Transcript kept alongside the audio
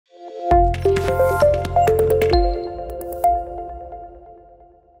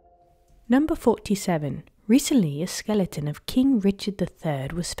Number 47. Recently, a skeleton of King Richard III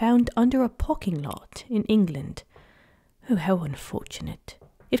was found under a parking lot in England. Oh, how unfortunate.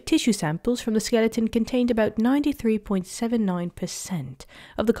 If tissue samples from the skeleton contained about 93.79%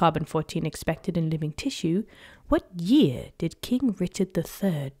 of the carbon-14 expected in living tissue, what year did King Richard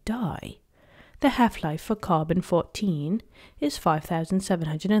III die? The half-life for carbon-14 is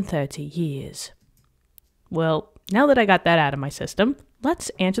 5,730 years. Well, now that I got that out of my system, let's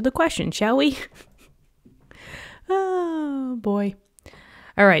answer the question, shall we? Oh, boy.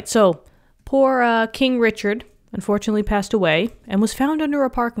 All right, so poor King Richard unfortunately passed away and was found under a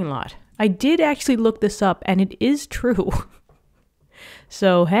parking lot. I did actually look this up, and it is true.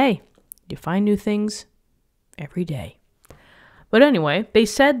 So, hey, you find new things every day. But anyway, they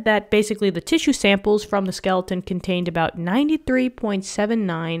said that basically the tissue samples from the skeleton contained about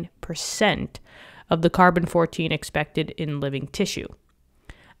 93.79% of the carbon-14 expected in living tissue.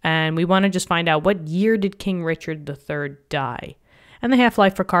 And we want to just find out what year did King Richard III die. And the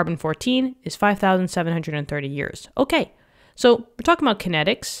half-life for carbon-14 is 5,730 years. Okay, so we're talking about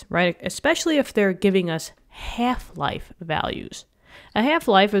kinetics, right? Especially if they're giving us half-life values. A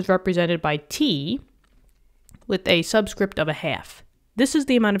half-life is represented by T with a subscript of a half. This is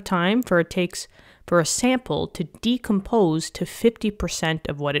the amount of time it takes for a sample to decompose to 50%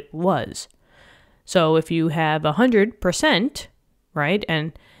 of what it was. So if you have 100%, right,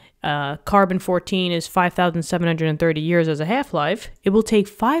 and carbon-14 is 5,730 years as a half-life, it will take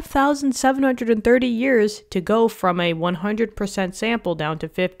 5,730 years to go from a 100% sample down to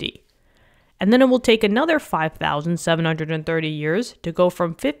 50. And then it will take another 5,730 years to go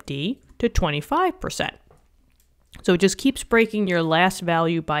from 50 to 25%. So it just keeps breaking your last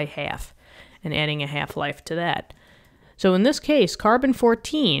value by half and adding a half-life to that. So in this case,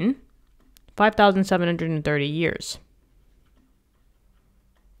 carbon-14, 5,730 years.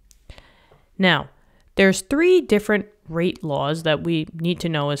 Now, there's 3 different rate laws that we need to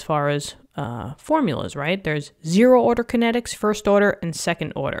know as far as formulas, right? There's zero-order kinetics, first order, and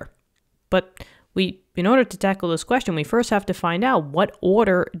second order. But in order to tackle this question, we first have to find out what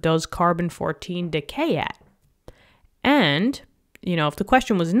order does carbon-14 decay at. And, if the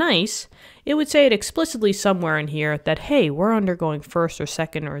question was nice, it would say it explicitly somewhere in here that, hey, we're undergoing first or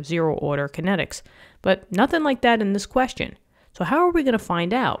second or zero-order kinetics. But nothing like that in this question. So how are we going to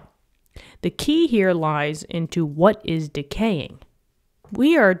find out? The key here lies into what is decaying.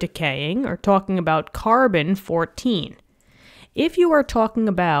 We are decaying or talking about carbon-14. If you are talking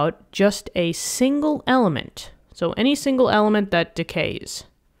about just a single element, so any single element that decays,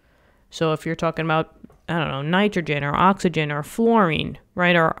 so if you're talking about, I don't know, nitrogen or oxygen or fluorine,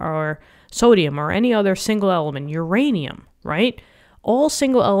 right, or sodium or any other single element, uranium, right, all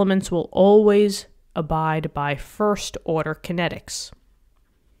single elements will always abide by first order kinetics.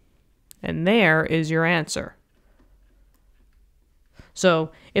 And there is your answer. So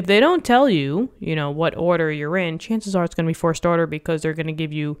if they don't tell you, what order you're in, chances are it's going to be first order because they're going to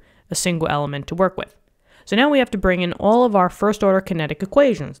give you a single element to work with. So now we have to bring in all of our first order kinetic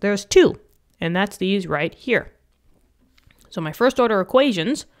equations. There's 2, and that's these right here. So my first order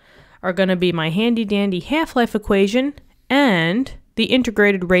equations are going to be my handy dandy half-life equation and the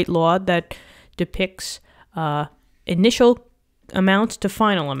integrated rate law that depicts initial amounts to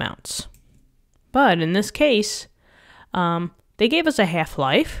final amounts. But in this case, they gave us a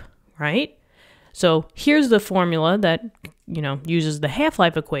half-life, right? So here's the formula that, uses the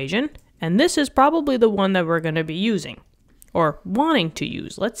half-life equation, and this is probably the one that we're going to be using, or wanting to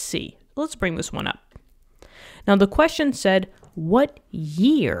use. Let's see. Let's bring this one up. Now the question said, what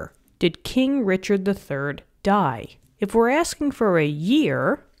year did King Richard III die? If we're asking for a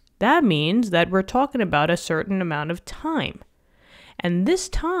year, that means that we're talking about a certain amount of time. And this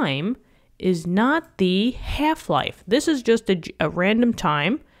time is not the half-life. This is just a random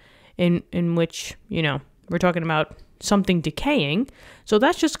time in which, we're talking about something decaying. So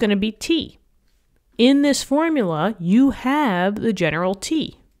that's just going to be T. In this formula, you have the general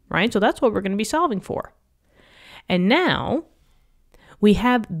T, right? So that's what we're going to be solving for. And now we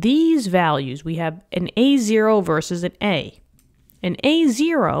have these values. We have an A0 versus an A. An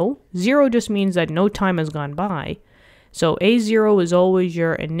A0, 0 just means that no time has gone by. So A0 is always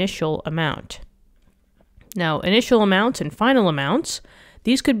your initial amount. Now, initial amounts and final amounts,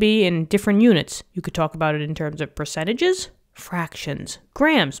 these could be in different units. You could talk about it in terms of percentages, fractions,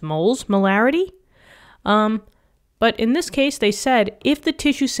 grams, moles, molarity. But in this case, they said if the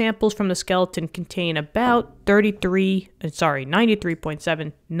tissue samples from the skeleton contain about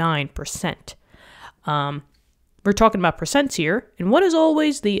 93.79%. We're talking about percents here. And what is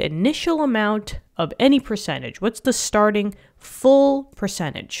always the initial amount of any percentage? What's the starting full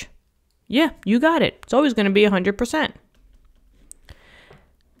percentage? Yeah, you got it. It's always going to be 100%.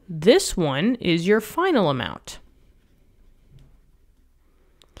 This one is your final amount.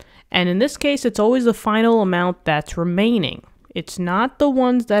 And in this case, it's always the final amount that's remaining. It's not the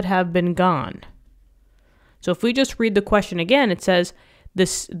ones that have been gone. So if we just read the question again, it says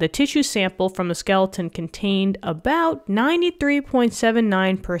the tissue sample from the skeleton contained about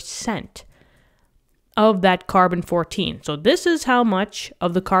 93.79% of that carbon-14. So this is how much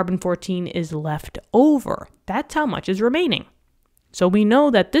of the carbon-14 is left over. That's how much is remaining. So we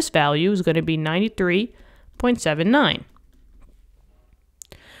know that this value is going to be 93.79.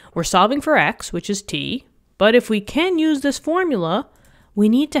 We're solving for x, which is t, but if we can use this formula, we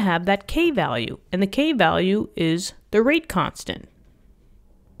need to have that k value, and the k value is the rate constant.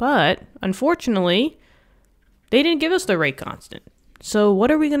 But unfortunately, they didn't give us the rate constant. So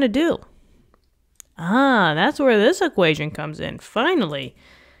what are we going to do? That's where this equation comes in, finally.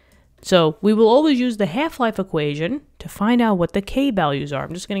 So we will always use the half-life equation to find out what the k values are.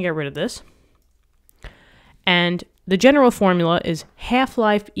 I'm just going to get rid of this. And the general formula is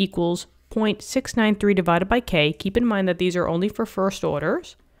half-life equals 0.693 divided by k. Keep in mind that these are only for first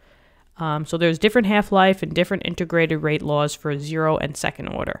orders. So there's different half-life and different integrated rate laws for 0 and second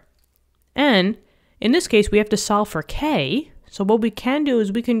order. And in this case, we have to solve for k. So what we can do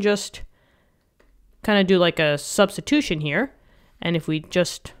is we can just kind of do like a substitution here. And if we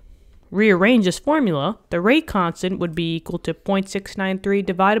just rearrange this formula, the rate constant would be equal to 0.693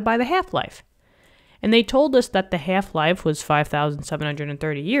 divided by the half-life. And they told us that the half-life was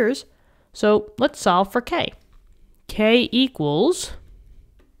 5,730 years. So let's solve for k. K equals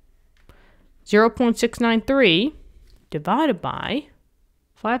 0.693 divided by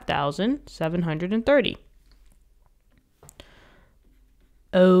 5,730.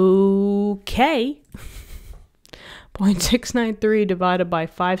 Okay. 0.693 divided by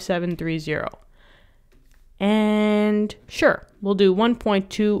 5,730. And sure, we'll do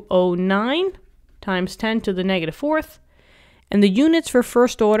 1.209 times 10 to the negative fourth. And the units for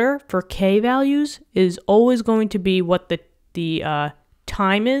first order for k values is always going to be what the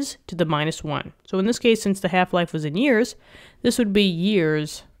time is to the minus 1. So in this case, since the half-life was in years, this would be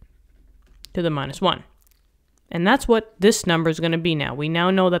years to the minus 1. And that's what this number is going to be now. We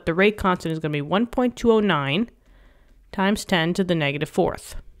now know that the rate constant is going to be 1.209 times 10 to the negative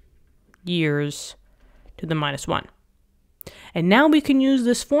fourth years to the minus 1. And now we can use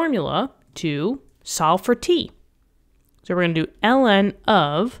this formula to solve for t. So we're going to do ln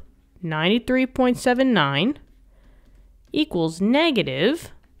of 93.79 equals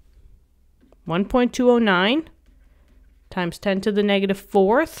negative 1.209 times 10 to the negative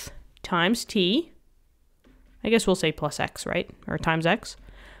fourth times t. I guess we'll say plus x, right? Or times x.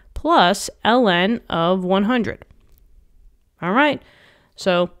 Plus ln of 100. All right.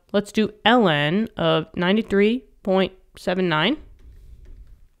 So let's do ln of 93.79.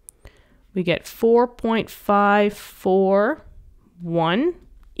 We get 4.541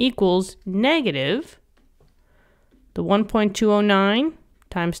 equals negative the 1.209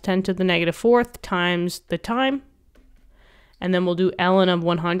 times 10 to the negative fourth times the time. And then we'll do ln of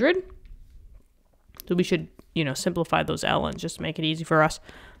 100. So we should, simplify those ln's just to make it easy for us.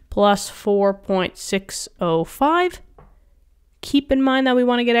 Plus 4.605. Keep in mind that we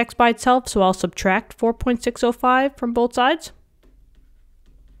want to get x by itself, so I'll subtract 4.605 from both sides.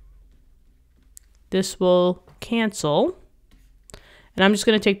 This will cancel. And I'm just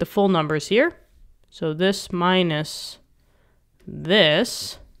going to take the full numbers here. So this minus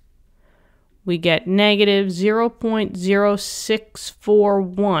this, we get negative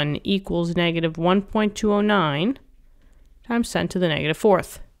 0.0641 equals negative 1.209 times 10 to the negative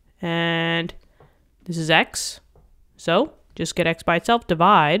fourth. And this is x. So just get x by itself,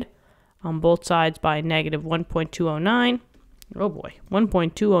 divide on both sides by negative 1.209. Oh boy,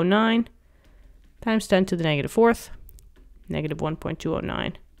 1.209 times 10 to the negative fourth. Negative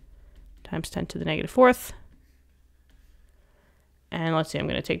 1.209 times 10 to the negative fourth. And let's see, I'm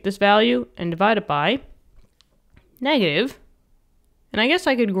going to take this value and divide it by negative. And I guess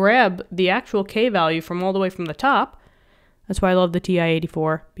I could grab the actual k value from all the way from the top. That's why I love the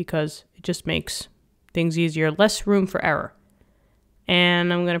TI-84, because it just makes things easier, less room for error.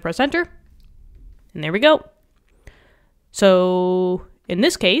 And I'm going to press enter. And there we go. So in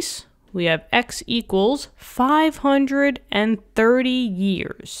this case, we have x equals 530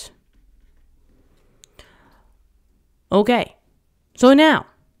 years. Okay, so now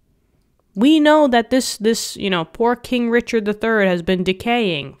we know that this poor King Richard III has been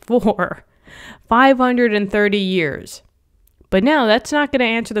decaying for 530 years. But now that's not going to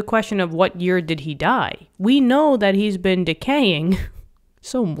answer the question of what year did he die. We know that he's been decaying,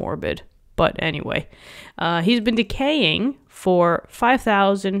 so morbid, But anyway, he's been decaying for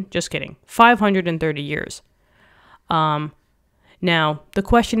 530 years. Now, the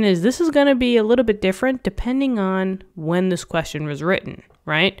question is, this is going to be a little bit different depending on when this question was written,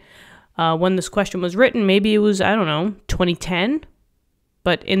 right? When this question was written, maybe it was, I don't know, 2010.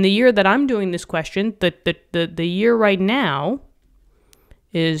 But in the year that I'm doing this question, the year right now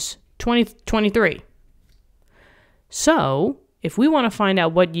is 2023. So, if we want to find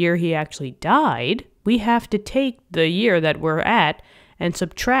out what year he actually died, we have to take the year that we're at and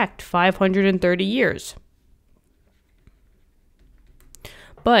subtract 530 years.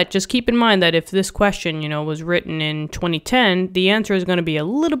 But just keep in mind that if this question, was written in 2010, the answer is going to be a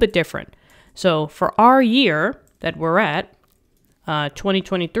little bit different. So for our year that we're at,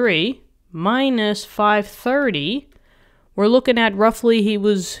 2023 minus 530, we're looking at roughly he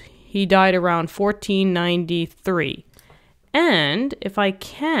died around 1493. And if I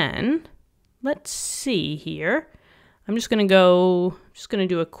can, let's see here. I'm just going to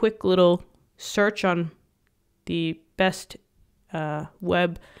do a quick little search on the best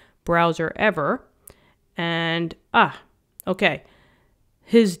web browser ever. And, okay.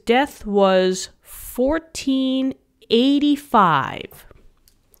 His death was 1485.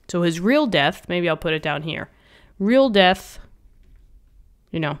 So his real death, maybe I'll put it down here. Real death,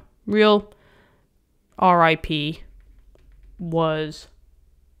 real RIP was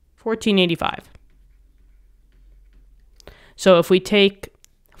 1485. So if we take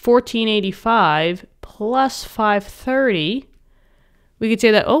 1485 plus 530, we could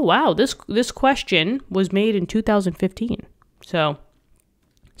say that, oh wow, this question was made in 2015. So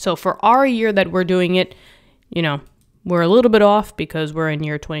for our year that we're doing it, we're a little bit off because we're in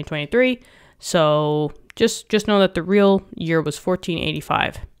year 2023. So just know that the real year was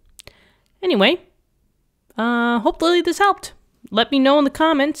 1485. Anyway, hopefully this helped. Let me know in the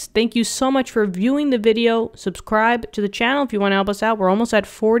comments. Thank you so much for viewing the video. Subscribe to the channel if you want to help us out. We're almost at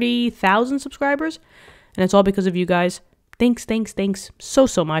 40,000 subscribers, and it's all because of you guys. Thanks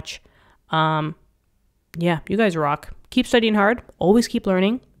so much. Yeah, you guys rock. Keep studying hard, always keep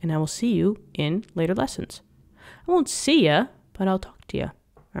learning, and I will see you in later lessons. I won't see ya, but I'll talk to you.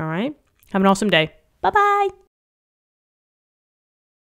 All right? Have an awesome day. Bye-bye.